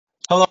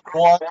Hello,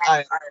 everyone. I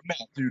am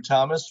Matthew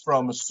Thomas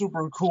from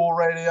Super Cool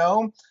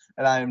Radio,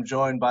 and I am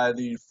joined by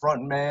the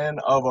front man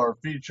of our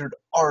featured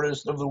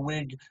artist of the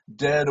week,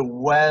 Dead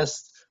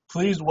West.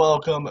 Please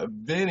welcome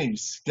Vinny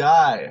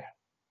Sky.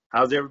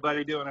 How's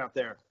everybody doing out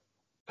there?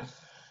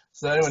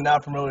 So, anyone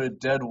not familiar with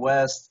Dead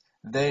West,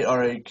 they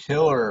are a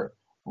killer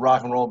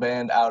rock and roll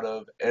band out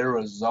of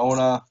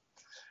Arizona,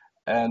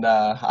 and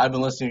I've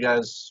been listening to you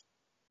guys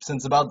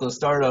since about the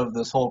start of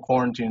this whole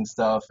quarantine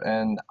stuff,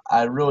 and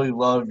I really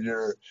love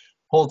your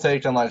whole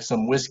take on like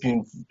some whiskey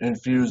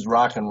infused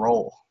rock and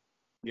roll.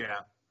 Yeah.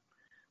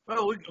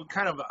 Well, we're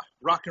kind of a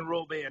rock and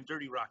roll band,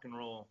 dirty rock and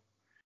roll,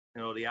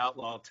 the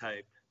outlaw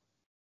type.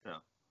 So,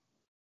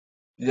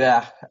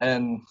 Yeah,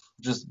 and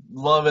just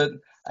love it.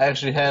 I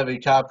actually have a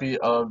copy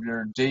of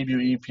your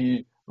debut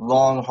EP,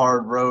 Long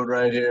Hard Road,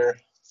 right here.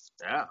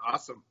 yeah,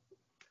 awesome.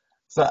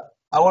 So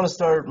I want to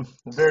start with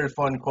a very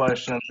fun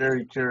question. I'm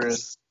very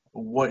curious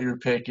what your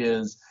pick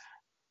is.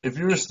 If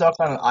you were stuck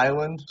on an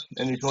island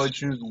and you could only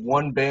choose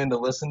one band to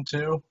listen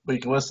to, but you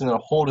can listen to a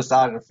whole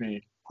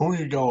discography, who are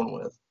you going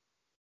with?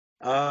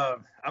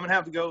 I'm gonna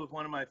have to go with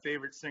one of my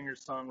favorite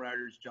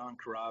singer-songwriters, John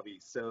Corabi.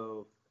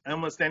 So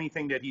almost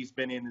anything that he's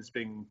been in has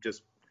been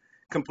just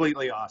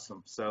completely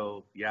awesome.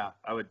 So yeah,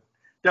 I would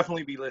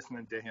definitely be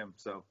listening to him.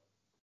 So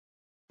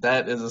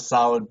That is a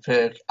solid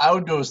pick. I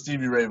would go with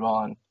Stevie Ray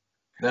Vaughan.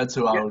 That's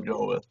who I yeah, would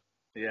go with.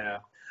 yeah,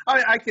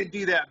 I could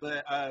do that,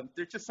 but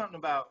there's just something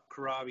about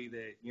Corabi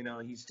that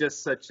he's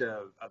just such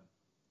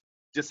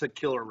a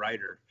killer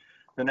writer.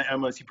 And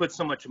almost he puts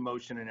so much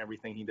emotion in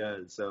everything he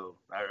does. So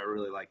I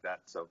really like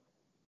that. So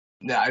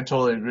Yeah, I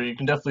totally agree. You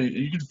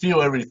can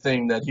feel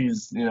everything that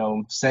he's,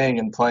 saying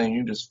and playing.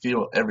 You just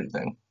feel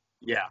everything.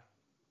 yeah.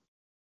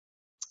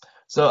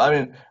 So I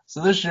mean,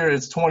 so this year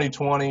it's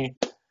 2020,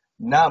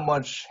 not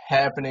much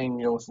happening,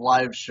 with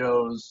live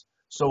shows.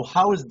 So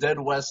how is Dead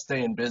West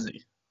staying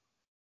busy?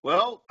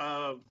 Well,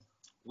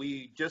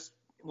 we just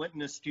went in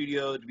the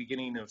studio at the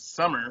beginning of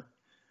summer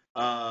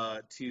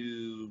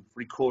to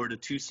record a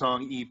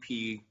two-song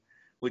EP,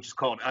 which is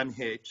called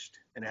Unhitched,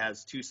 and it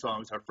has two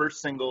songs. Our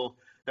first single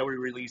that we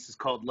released is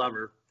called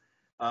Lover.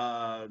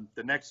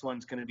 The next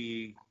one's going to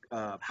be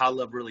How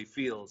Love Really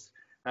Feels.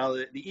 Now,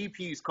 the EP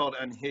is called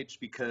Unhitched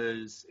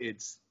because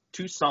it's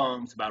two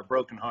songs about a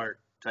broken heart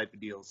type of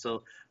deal.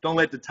 So don't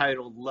let the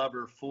title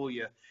Lover fool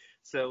you.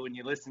 So when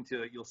you listen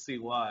to it, you'll see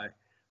why.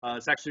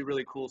 It's actually a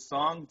really cool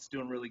song. It's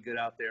doing really good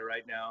out there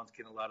right now. It's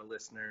getting a lot of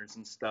listeners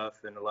and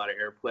stuff and a lot of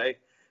airplay,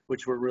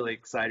 which we're really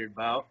excited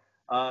about.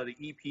 The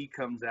EP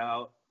comes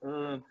out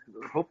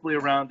hopefully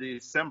around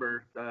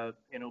December, and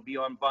it'll be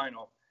on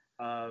vinyl.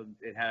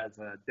 It has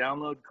a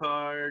download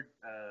card.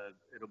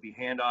 It'll be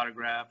hand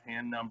autographed,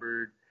 hand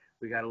numbered.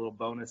 We got a little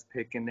bonus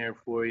pick in there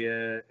for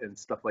you and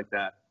stuff like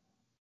that.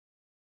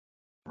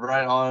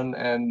 Right on,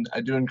 and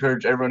I do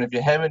encourage everyone, if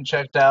you haven't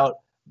checked out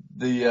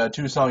the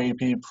two-song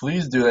EP,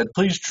 please do that.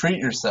 Please treat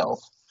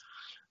yourself.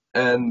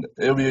 And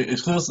it'll be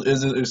exclusive.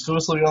 Is it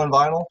exclusively on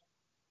vinyl?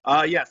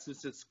 Yes,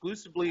 it's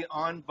exclusively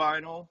on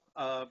vinyl.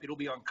 It'll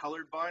be on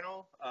colored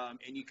vinyl,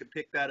 and you can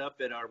pick that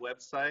up at our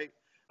website.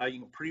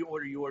 You can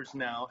pre-order yours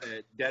now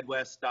at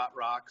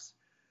deadwest.rocks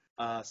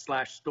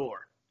 /store.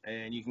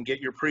 And you can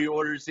get your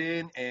pre-orders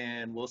in,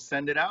 and we'll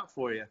send it out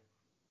for you.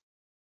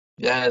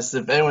 Yes,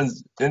 if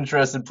anyone's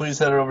interested, please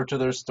head over to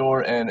their store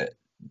and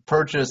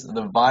purchase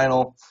the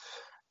vinyl.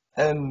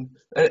 And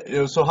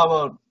so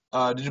how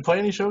about did you play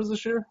any shows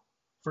this year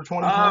for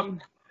 2020?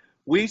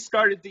 We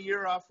started the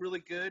year off really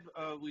good.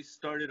 We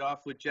started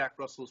off with Jack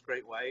Russell's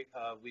Great White.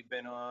 We've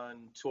been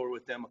on tour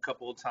with them a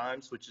couple of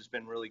times, which has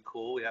been really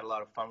cool. We had a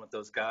lot of fun with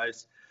those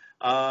guys.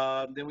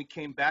 Then we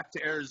came back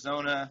to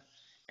Arizona,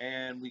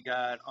 and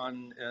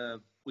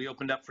we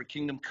opened up for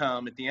Kingdom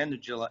Come at the end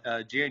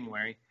of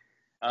January.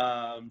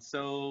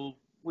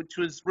 Which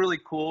was really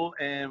cool.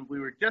 And we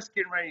were just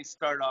getting ready to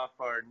start off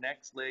our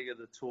next leg of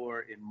the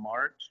tour in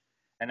March,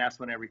 and that's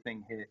when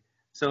everything hit.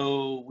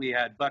 So we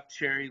had Buck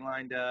Cherry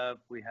lined up.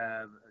 We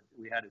had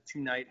a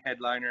 2-night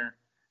headliner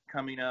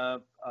coming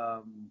up.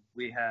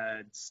 We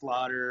had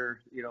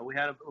Slaughter. We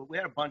had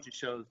a bunch of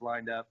shows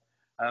lined up.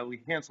 We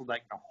canceled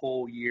like a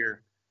whole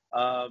year.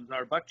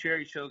 Our Buck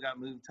Cherry show got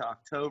moved to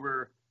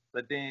October,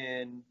 but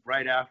then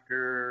right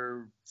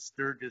after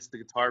Sturgis, the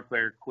guitar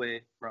player,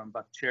 quit from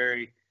Buck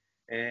Cherry,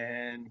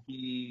 and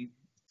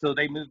so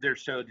they moved their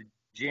show to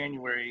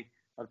January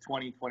of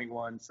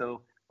 2021.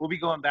 So we'll be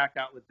going back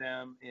out with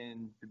them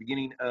in the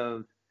beginning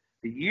of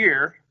the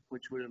year,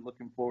 which we're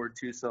looking forward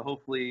to. So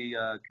hopefully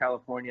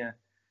California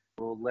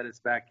will let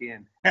us back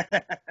in.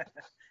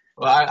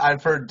 Well,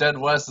 I've heard Dead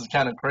West is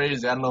kind of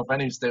crazy. I don't know if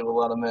any state will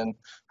let them in.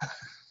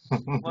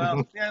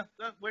 Well, yeah,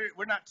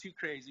 we're not too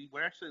crazy.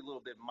 We're actually a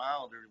little bit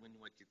milder than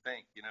what you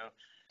think.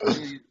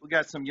 We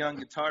got some young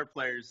guitar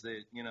players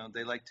that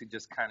they like to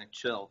just kind of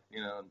chill,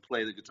 and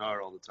play the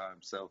guitar all the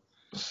time. So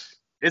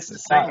it's the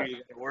singer you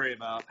got to worry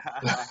about.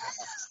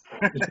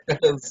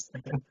 Yes.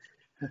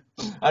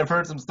 I've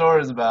heard some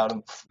stories about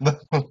him.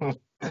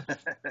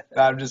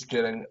 I'm just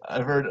kidding.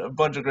 I've heard a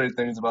bunch of great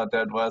things about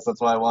Dead West.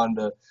 That's why I wanted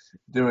to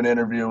do an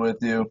interview with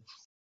you.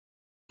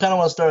 kind of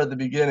want to start at the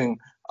beginning.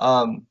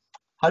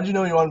 How did you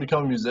know you wanted to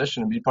become a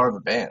musician and be part of a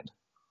band?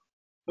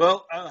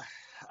 Well,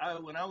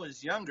 when I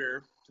was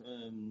younger,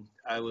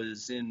 I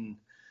was in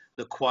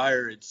the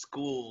choir at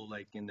school,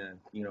 like in the,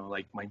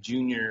 like my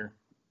junior,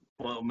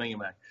 well, maybe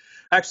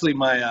actually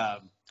my,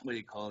 what do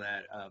you call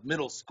that,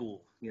 middle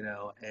school,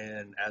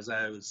 and as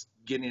I was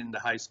getting into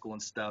high school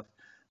and stuff,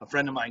 a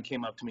friend of mine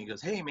came up to me and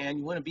goes, "Hey, man,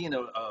 you want to be in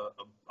a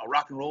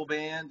rock and roll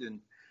band?" And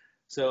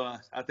so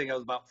I think I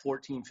was about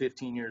 14,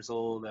 15 years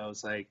old. I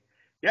was like,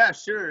 yeah,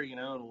 sure,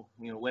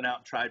 went out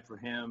and tried for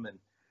him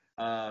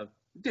and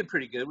did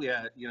pretty good. We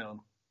had,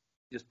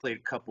 just played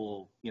a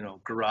couple,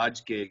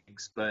 garage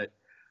gigs, but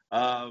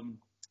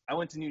I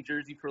went to New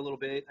Jersey for a little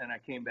bit and I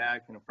came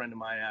back and a friend of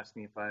mine asked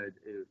me if I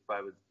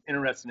was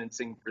interested in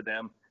singing for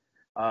them,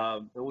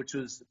 which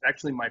was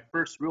actually my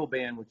first real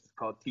band, which is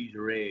called Tease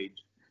Your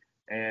Age.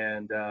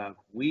 And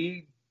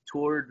we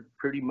toured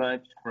pretty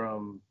much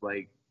from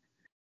like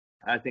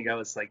I think I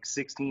was like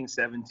 16,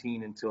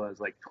 17 until I was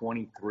like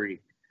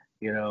 23.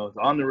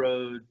 On the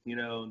road,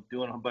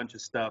 doing a bunch of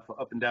stuff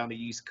up and down the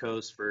East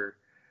Coast for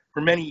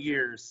many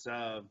years.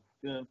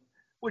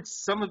 Which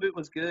some of it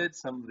was good,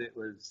 some of it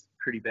was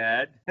pretty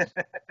bad.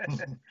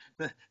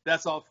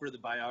 That's all for the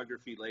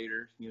biography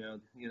later,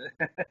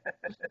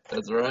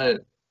 That's right.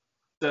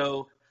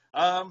 So,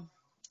 and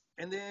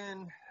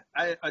then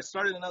I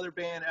started another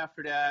band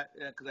after that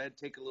because I had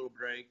to take a little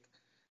break.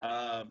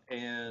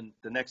 And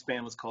the next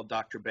band was called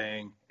Dr.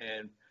 Bang,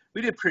 and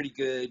we did pretty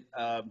good.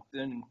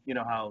 Then you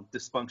know how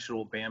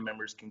dysfunctional band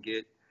members can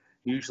get,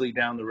 usually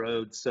down the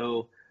road.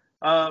 So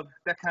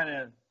that kind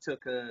of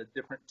took a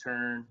different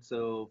turn.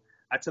 So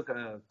I took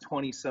a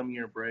 20-some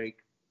year break,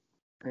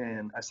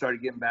 and I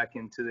started getting back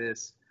into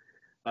this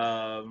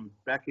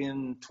back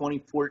in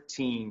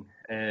 2014,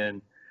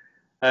 and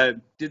I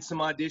did some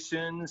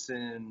auditions,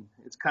 and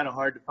it's kind of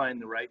hard to find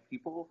the right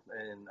people.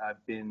 And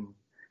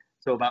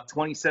so about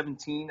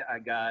 2017, I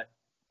got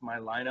my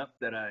lineup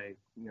that I,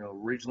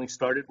 originally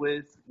started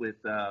with,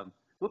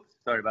 whoops,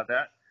 sorry about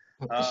that.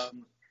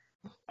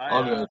 I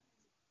All good.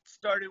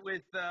 started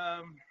with,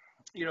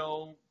 you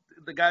know,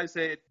 the guys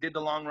that did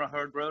the Long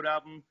Hard Road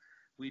album.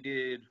 We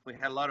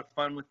had a lot of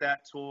fun with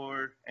that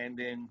tour. And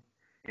then,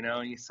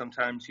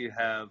 sometimes you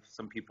have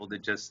some people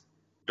that just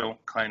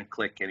don't kind of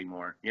click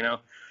anymore,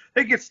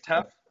 it gets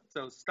tough.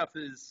 So stuff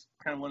is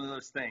kind of one of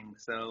those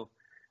things. So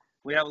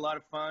we have a lot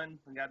of fun.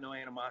 We got no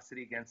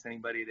animosity against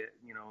anybody that,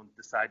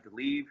 decide to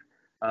leave.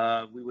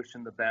 We wish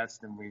them the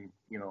best, and we,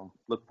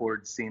 look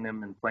forward to seeing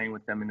them and playing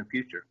with them in the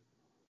future.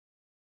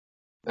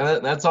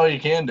 That's all you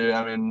can do.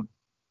 I mean,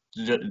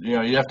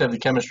 you have to have the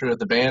chemistry with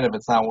the band. If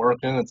it's not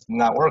working, it's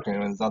not working.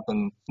 There's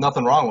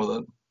nothing wrong with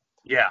it.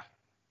 Yeah.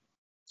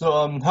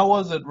 So, how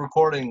was it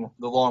recording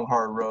the Long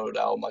Hard Road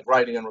album, like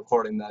writing and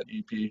recording that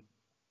EP?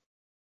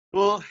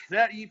 Well,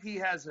 that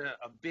EP has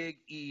a big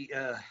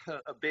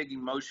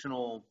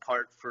emotional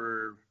part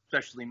for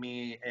especially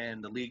me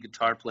and the lead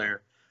guitar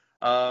player.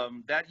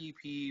 That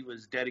EP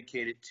was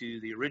dedicated to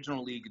the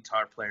original lead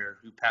guitar player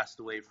who passed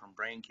away from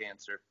brain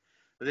cancer.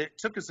 But it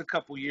took us a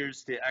couple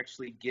years to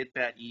actually get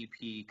that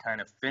EP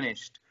kind of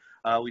finished.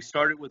 We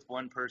started with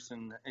one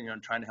person,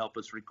 trying to help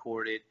us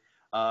record it,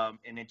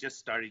 and it just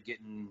started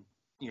getting,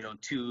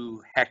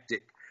 too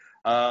hectic.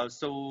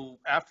 So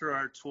after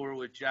our tour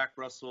with Jack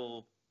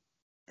Russell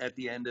at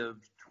the end of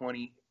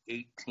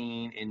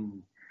 2018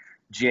 in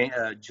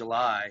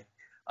July,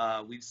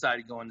 we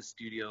decided to go in the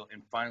studio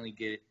and finally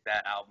get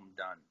that album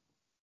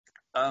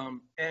done.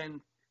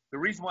 And the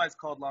reason why it's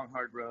called Long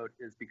Hard Road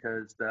is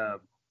because the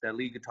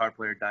lead guitar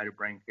player died of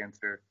brain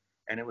cancer,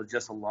 and it was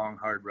just a long,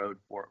 hard road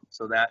for him.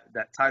 So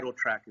that title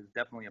track is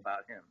definitely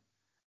about him.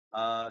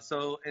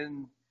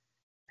 And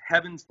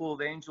Heaven's Full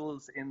of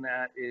Angels in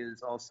that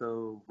is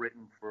also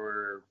written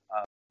for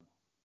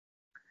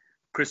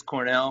Chris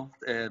Cornell,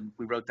 and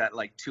we wrote that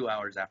like 2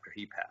 hours after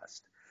he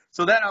passed.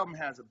 So that album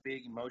has a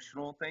big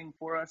emotional thing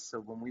for us. So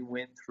when we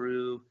went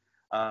through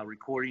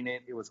recording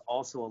it, it was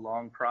also a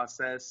long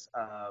process.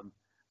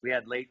 We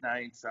had late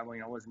nights. I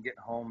wasn't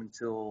getting home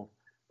until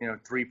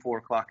 3, 4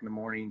 o'clock in the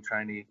morning,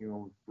 trying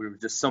to, we were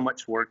just so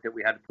much work that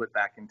we had to put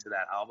back into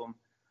that album.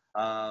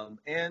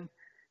 And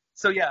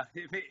so yeah,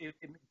 it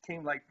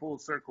came like full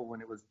circle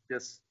when it was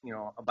just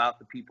about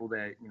the people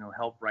that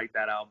helped write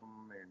that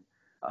album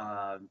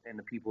and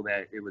the people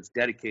that it was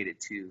dedicated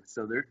to.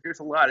 So there's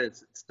a lot of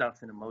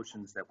stuff and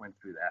emotions that went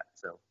through that.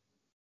 So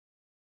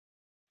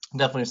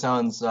Definitely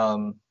sounds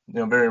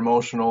very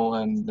emotional,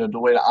 and the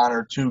way to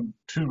honor two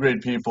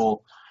great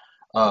people.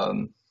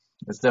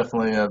 It's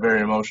definitely a very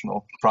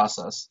emotional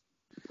process.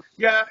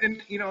 yeah,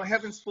 and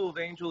Heaven's Full of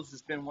Angels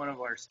has been one of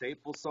our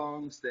staple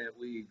songs that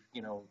we,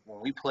 when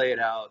we play it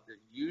out,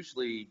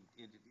 usually,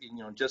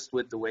 just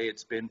with the way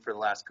it's been for the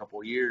last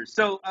couple of years.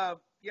 So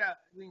yeah,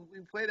 we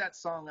play that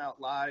song out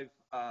live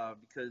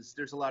because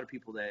there's a lot of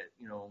people that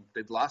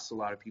they've lost a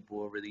lot of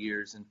people over the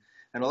years, and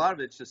a lot of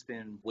it's just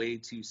been way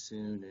too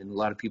soon, and a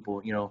lot of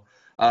people,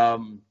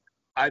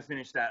 I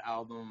finished that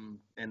album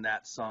and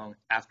that song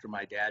after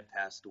my dad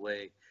passed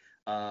away.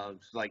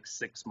 like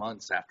 6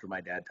 months after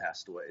my dad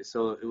passed away.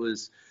 So it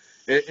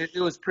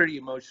was pretty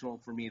emotional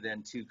for me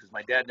then too, because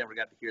my dad never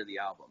got to hear the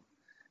album,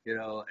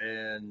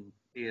 and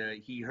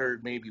he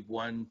heard maybe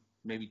one,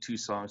 maybe two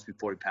songs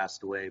before he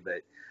passed away.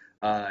 But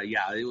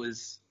yeah, it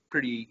was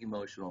pretty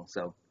emotional.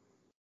 So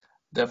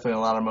Definitely a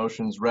lot of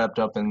emotions wrapped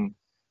up in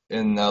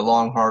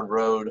Long Hard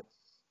Road,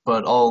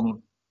 but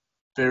all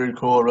very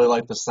cool. I really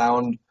like the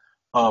sound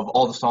of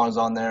all the songs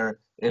on there.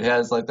 It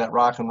has like that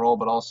rock and roll,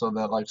 but also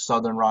that like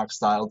southern rock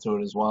style to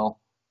it as well.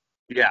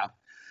 yeah.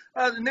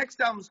 The next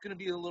album is going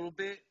to be a little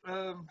bit,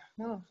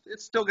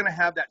 it's still going to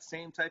have that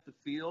same type of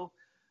feel.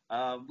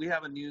 We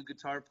have a new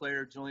guitar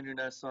player joining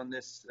us on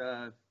this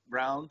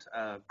round,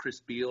 Chris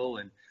Beal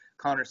and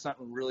Connor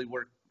Sutton really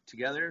work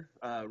together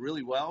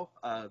really well.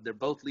 They're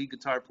both lead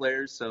guitar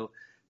players, so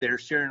they're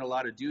sharing a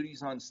lot of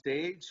duties on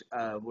stage,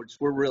 which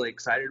we're really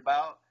excited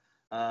about.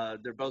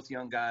 They're both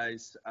young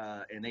guys,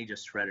 and they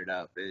just shred it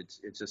up. It's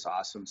just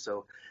awesome.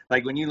 So,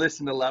 like when you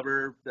listen to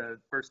Lover, the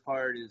first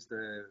part is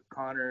the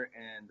Connor,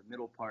 and the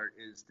middle part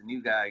is the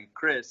new guy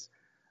Chris.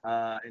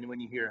 And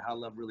when you hear How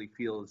Love Really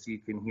Feels, you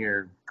can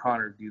hear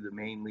Connor do the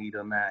main lead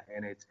on that,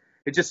 and it's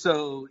just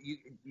so you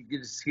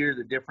just hear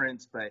the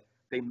difference, but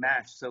they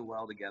match so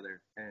well together,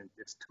 and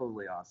it's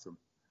totally awesome.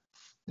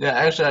 Yeah,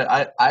 actually,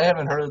 I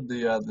haven't heard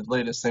the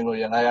latest single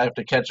yet. I have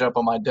to catch up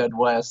on my Dead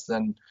West,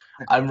 and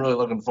I'm really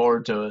looking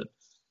forward to it.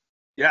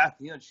 Yeah,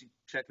 you should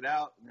check it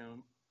out.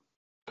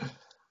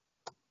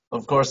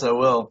 Of course, I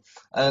will.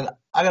 And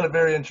I got a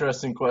very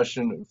interesting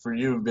question for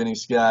you, Vinny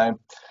Sky.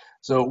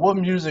 So, what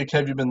music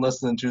have you been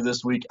listening to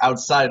this week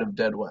outside of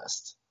Dead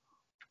West?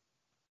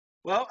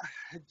 Well,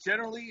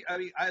 generally, I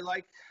mean, I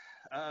like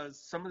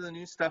some of the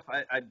new stuff.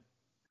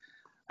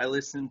 I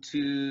listen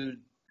to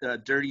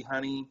Dirty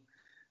Honey.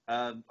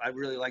 I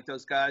really like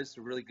those guys.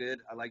 They're really good.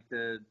 I like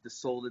the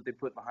soul that they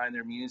put behind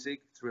their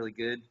music. It's really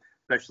good,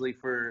 especially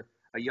for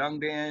a young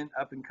band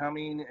up and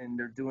coming, and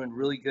they're doing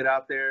really good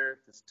out there.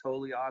 It's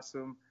totally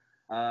awesome.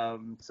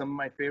 Some of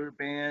my favorite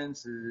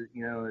bands,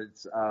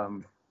 it's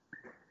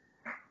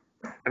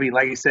I mean,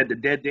 like I said, the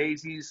Dead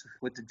Daisies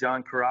with the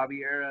John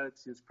Corabi era.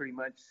 It's pretty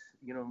much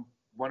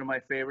one of my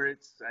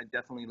favorites. I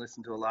definitely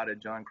listen to a lot of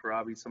John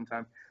Corabi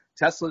sometimes.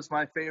 Tesla's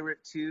my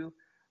favorite too.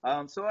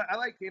 So I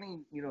like any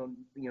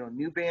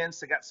new bands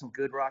that got some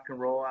good rock and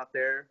roll out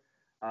there.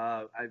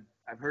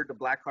 I've heard the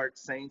Blackheart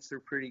Saints are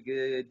pretty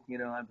good.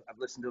 I've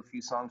listened to a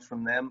few songs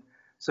from them.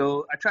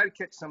 So I try to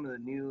catch some of the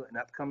new and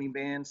upcoming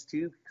bands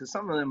too, because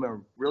some of them are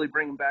really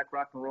bringing back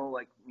rock and roll,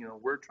 like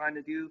we're trying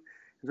to do,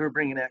 because we're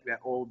bringing that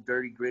old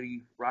dirty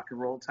gritty rock and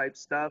roll type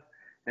stuff.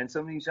 And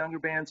some of these younger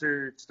bands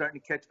are starting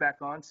to catch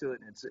back onto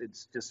it, and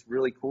it's just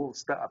really cool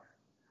stuff.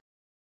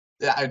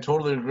 Yeah, I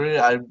totally agree.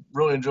 I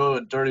really enjoy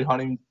what Dirty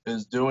Honey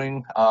is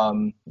doing.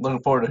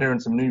 Looking forward to hearing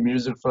some new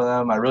music from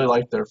them. I really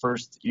like their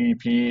first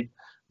EP.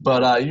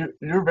 But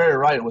you're very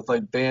right with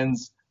like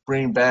bands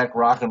bringing back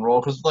rock and roll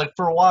because like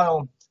for a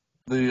while,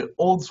 the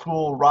old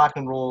school rock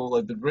and roll,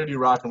 like the gritty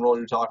rock and roll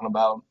you're talking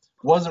about,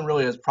 wasn't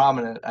really as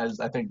prominent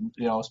as I think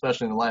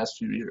especially in the last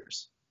few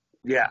years.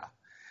 Yeah,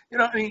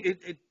 I mean,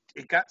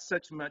 it got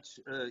such much,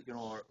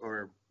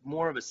 or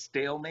more of a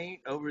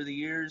stalemate over the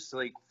years,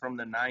 like from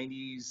the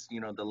 '90s,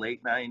 the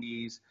late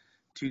 '90s,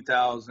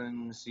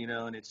 2000s,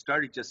 and it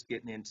started just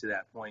getting into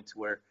that point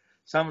where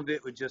some of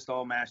it would just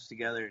all mash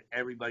together.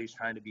 Everybody's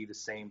trying to be the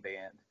same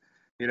band,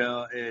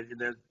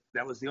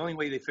 that was the only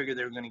way they figured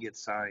they were going to get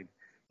signed.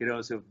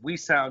 So if we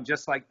sound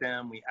just like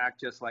them, we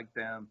act just like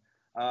them.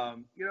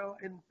 And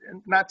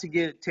not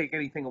to take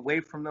anything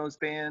away from those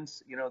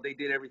bands, they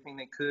did everything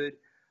they could,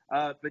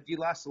 but you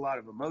lost a lot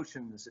of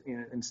emotions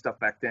and stuff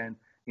back then.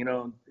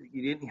 You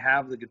didn't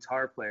have the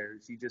guitar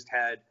players; you just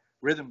had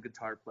rhythm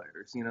guitar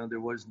players. There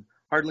was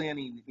hardly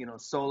any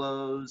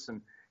solos,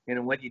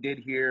 and what you did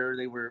here,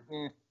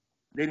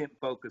 they didn't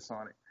focus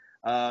on it.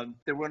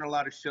 There weren't a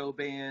lot of show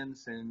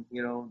bands and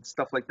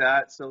stuff like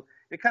that, so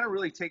it kind of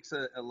really takes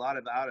a lot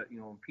of out of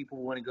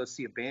people want to go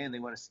see a band, they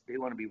want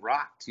to be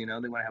rocked, they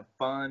want to have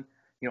fun,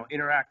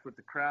 interact with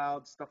the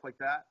crowd, stuff like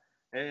that.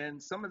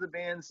 And some of the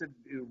bands have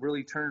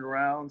really turned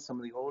around. Some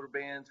of the older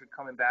bands are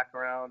coming back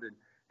around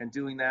and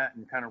doing that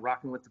and kind of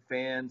rocking with the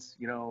fans.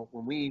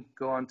 When we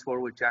go on tour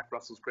with Jack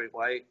Russell's Great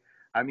White,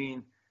 I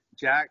mean,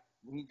 Jack,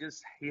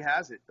 he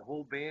has it. The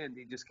whole band,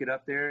 they just get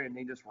up there and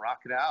they just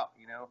rock it out.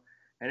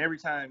 And every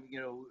time,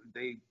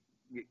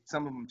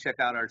 some of them check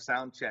out our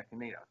sound check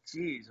and they go,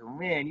 geez, oh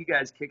man, you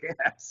guys kick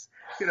ass.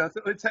 So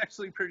it's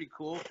actually pretty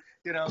cool,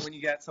 when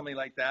you got somebody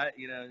like that,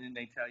 and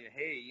they tell you,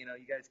 hey, you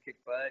guys kick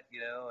butt,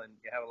 and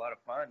you have a lot of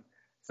fun.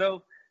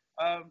 So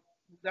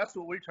that's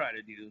what we try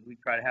to do. We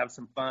try to have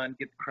some fun,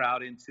 get the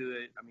crowd into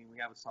it. I mean, we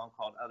have a song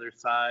called Other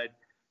Side.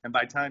 And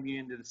by the time you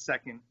into the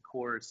second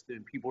chorus,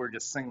 then people are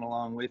just singing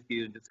along with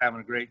you and just having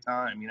a great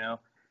time,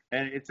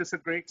 And it's just a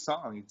great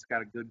song. It's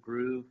got a good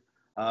groove.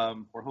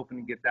 We're hoping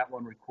to get that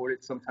one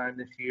recorded sometime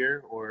this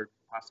year or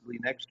possibly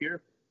next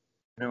year.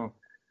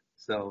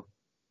 So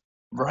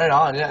Right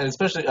on, yeah, and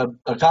especially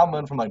a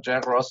compliment from like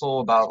Jack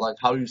Russell about like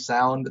how you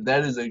sound.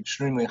 That is an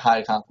extremely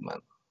high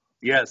compliment.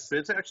 yes,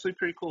 it's actually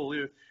pretty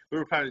cool. we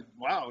were probably,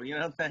 wow,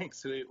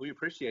 thanks. We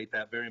appreciate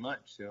that very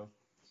much. So.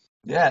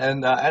 Yeah,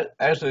 and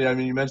actually, I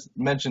mean, you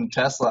mentioned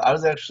Tesla. I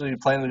was actually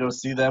planning to go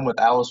see them with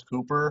Alice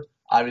Cooper.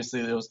 Obviously,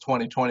 it was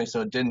 2020,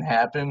 so it didn't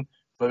happen.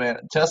 But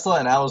man, Tesla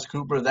and Alice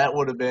Cooper, that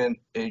would have been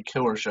a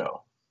killer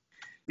show.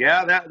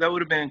 Yeah, that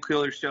would have been a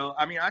killer show.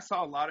 I mean, I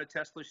saw a lot of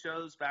Tesla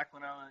shows back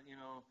when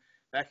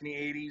back in the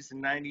 80s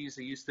and 90s.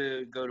 I used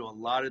to go to a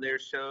lot of their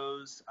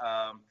shows.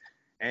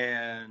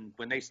 And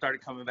when they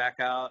started coming back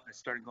out, I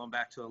started going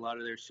back to a lot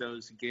of their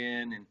shows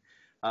again. And,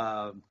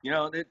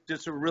 they're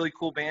just a really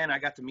cool band. I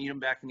got to meet them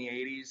back in the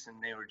 80s,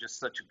 and they were just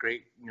such a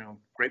great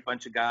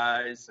bunch of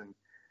guys. And,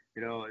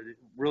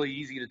 really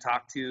easy to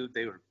talk to.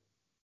 They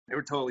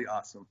were totally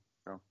awesome.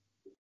 So.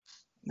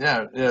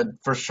 Yeah, yeah,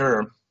 for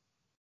sure.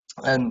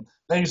 And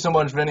thank you so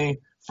much, Vinny,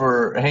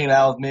 for hanging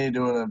out with me,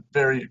 doing a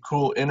very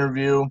cool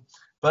interview.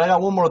 But I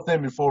got one more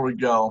thing before we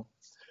go.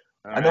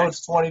 All I know right.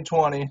 it's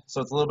 2020,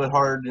 so it's a little bit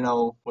hard,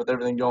 with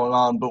everything going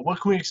on. But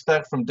what can we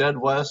expect from Dead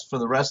West for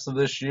the rest of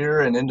this year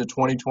and into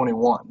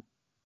 2021?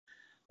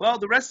 Well,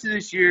 the rest of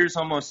this year is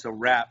almost a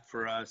wrap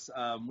for us.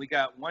 We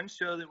got one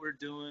show that we're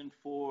doing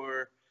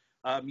for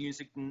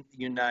Music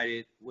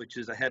United, which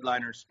is a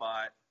headliner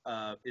spot.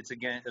 It's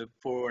again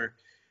for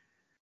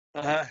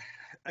uh,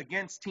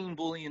 against teen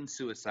bullying and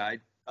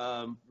suicide.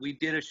 We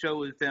did a show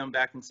with them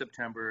back in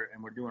September,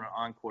 and we're doing an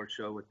encore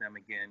show with them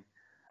again.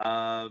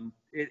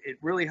 It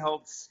really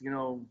helps,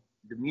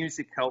 the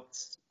music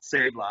helps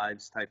save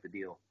lives type of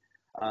deal.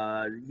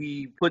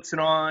 He puts it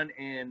on,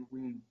 and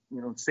we,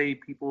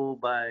 save people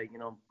by,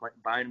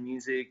 buying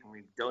music, and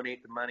we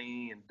donate the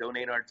money and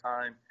donate our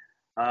time.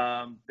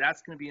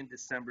 That's going to be in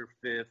December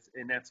 5th,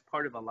 and that's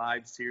part of a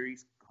live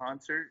series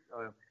concert.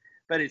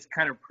 But it's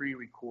kind of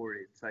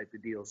pre-recorded type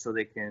of deal, so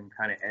they can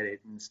kind of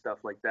edit and stuff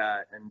like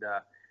that, and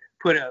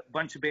put a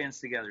bunch of bands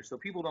together, so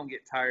people don't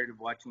get tired of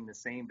watching the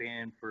same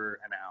band for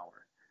an hour.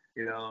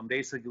 And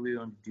basically we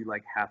don't do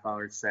like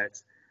half-hour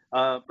sets.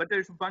 But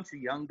there's a bunch of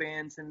young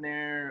bands in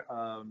there,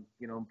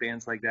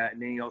 bands like that,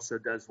 and then he also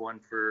does one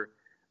for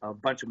a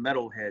bunch of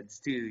metal heads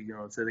too.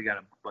 So they got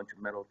a bunch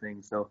of metal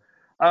things. So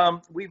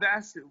we've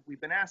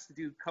been asked to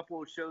do a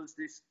couple of shows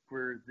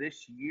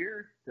this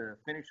year to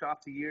finish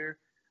off the year.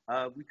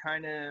 We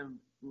kind of,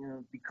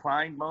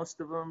 declined most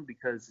of them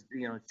because,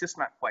 it's just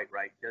not quite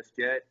right just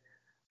yet.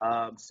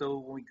 So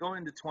when we go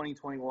into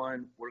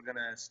 2021, we're going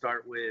to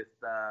start with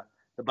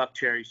the Buck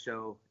Cherry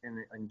show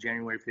in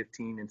January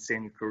 15 in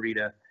Santa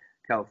Clarita,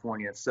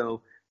 California.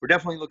 So we're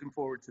definitely looking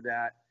forward to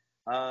that.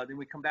 Then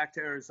we come back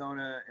to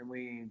Arizona, and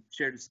we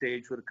share the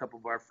stage with a couple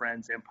of our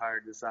friends, Empire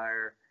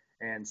Desire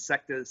and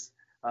Sectas.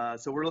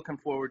 So we're looking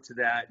forward to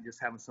that and just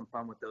having some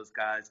fun with those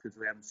guys because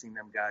we haven't seen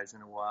them guys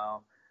in a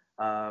while.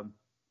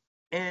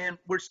 And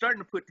we're starting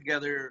to put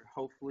together,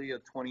 hopefully, a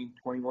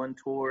 2021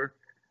 tour.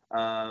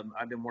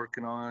 I've been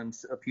working on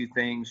a few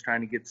things,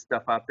 trying to get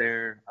stuff out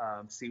there,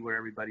 see where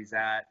everybody's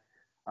at.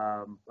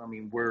 I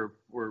mean, we're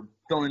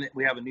filling it.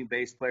 We have a new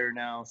bass player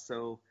now,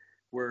 so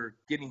we're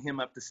getting him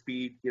up to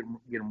speed, get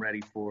him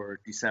ready for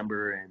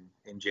December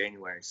and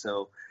January.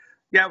 So,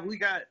 yeah, we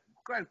got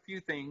quite a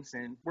few things,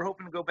 and we're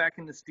hoping to go back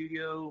in the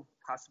studio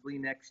possibly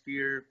next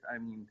year. I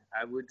mean,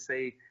 I would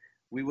say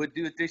we would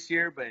do it this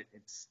year, but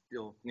it's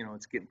still,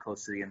 it's getting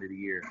close to the end of the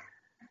year.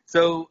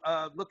 So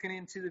looking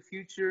into the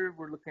future,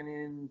 we're looking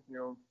in,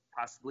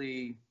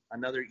 possibly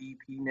another EP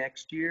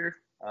next year,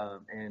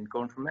 and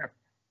going from there.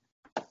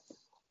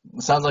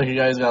 It sounds like you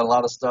guys got a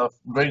lot of stuff,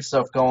 great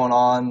stuff going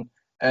on.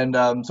 And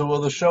so will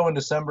the show in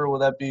December, will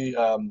that be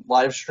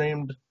live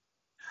streamed?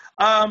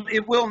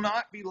 It will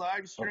not be live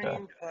Okay.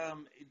 streamed.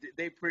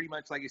 They pretty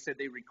much, like I said,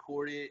 they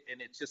record it,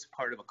 and it's just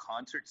part of a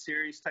concert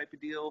series type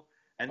of deal.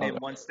 And then Okay.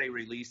 once they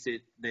release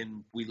it,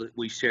 then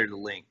we share the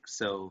link.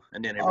 So,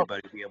 and then Oh,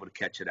 everybody will be able to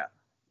catch it out.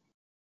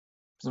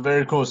 so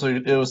very cool. So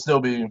it will still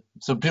be,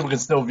 so people can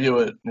still view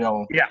it,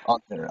 Yeah. on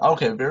there.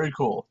 Okay, very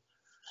cool.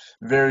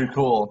 Very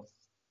cool.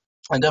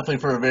 And definitely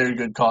for a very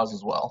good cause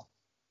as well.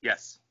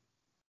 Yes.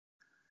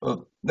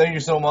 Well, thank you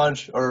so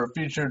much. Our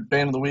featured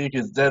band of the week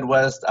is Dead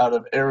West out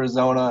of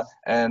Arizona,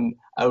 and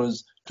I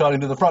was talking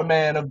to the front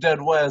man of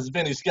Dead West,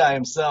 Vinny Sky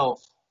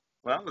himself.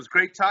 Well, it was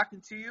great talking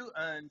to you.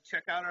 And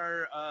check out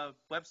our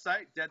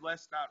website,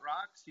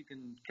 deadwest.rocks. You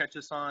can catch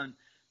us on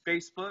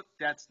Facebook.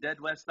 That's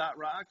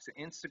deadwest.rocks.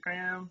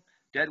 Instagram,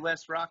 Dead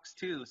West Rocks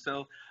too.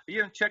 So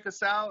you can check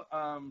us out.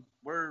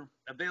 We're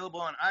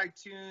available on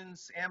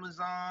iTunes,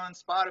 Amazon,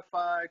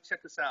 Spotify.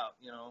 Check us out.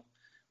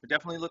 We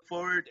definitely look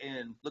forward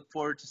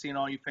to seeing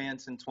all you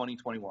fans in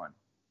 2021.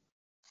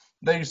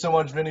 Thank you so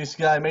much, Vinny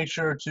Sky. Make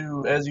sure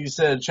to, as you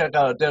said, check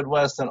out Dead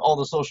West on all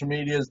the social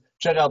medias.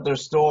 Check out their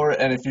store,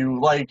 and if you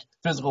like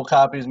physical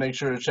copies, make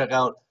sure to check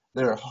out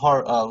their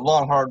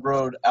Long Hard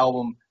Road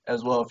album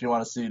as well if you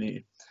want a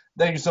CD.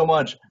 Thank you so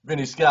much,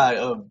 Vinny Sky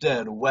of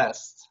Dead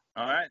West.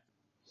 All right.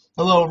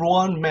 Hello,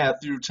 everyone.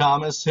 Matthew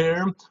Thomas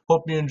here.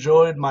 Hope you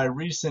enjoyed my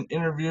recent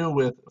interview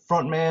with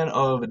frontman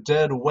of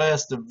Dead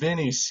West,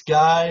 Vinny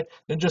Sky.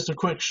 And just a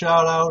quick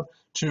shout out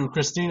to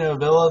Christina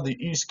Avila, the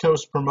East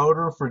Coast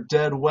promoter for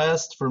Dead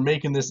West, for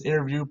making this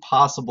interview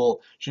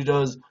possible. She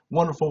does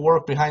wonderful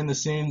work behind the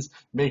scenes,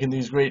 making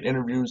these great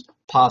interviews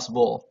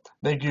possible.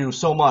 Thank you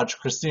so much,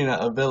 Christina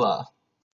Avila.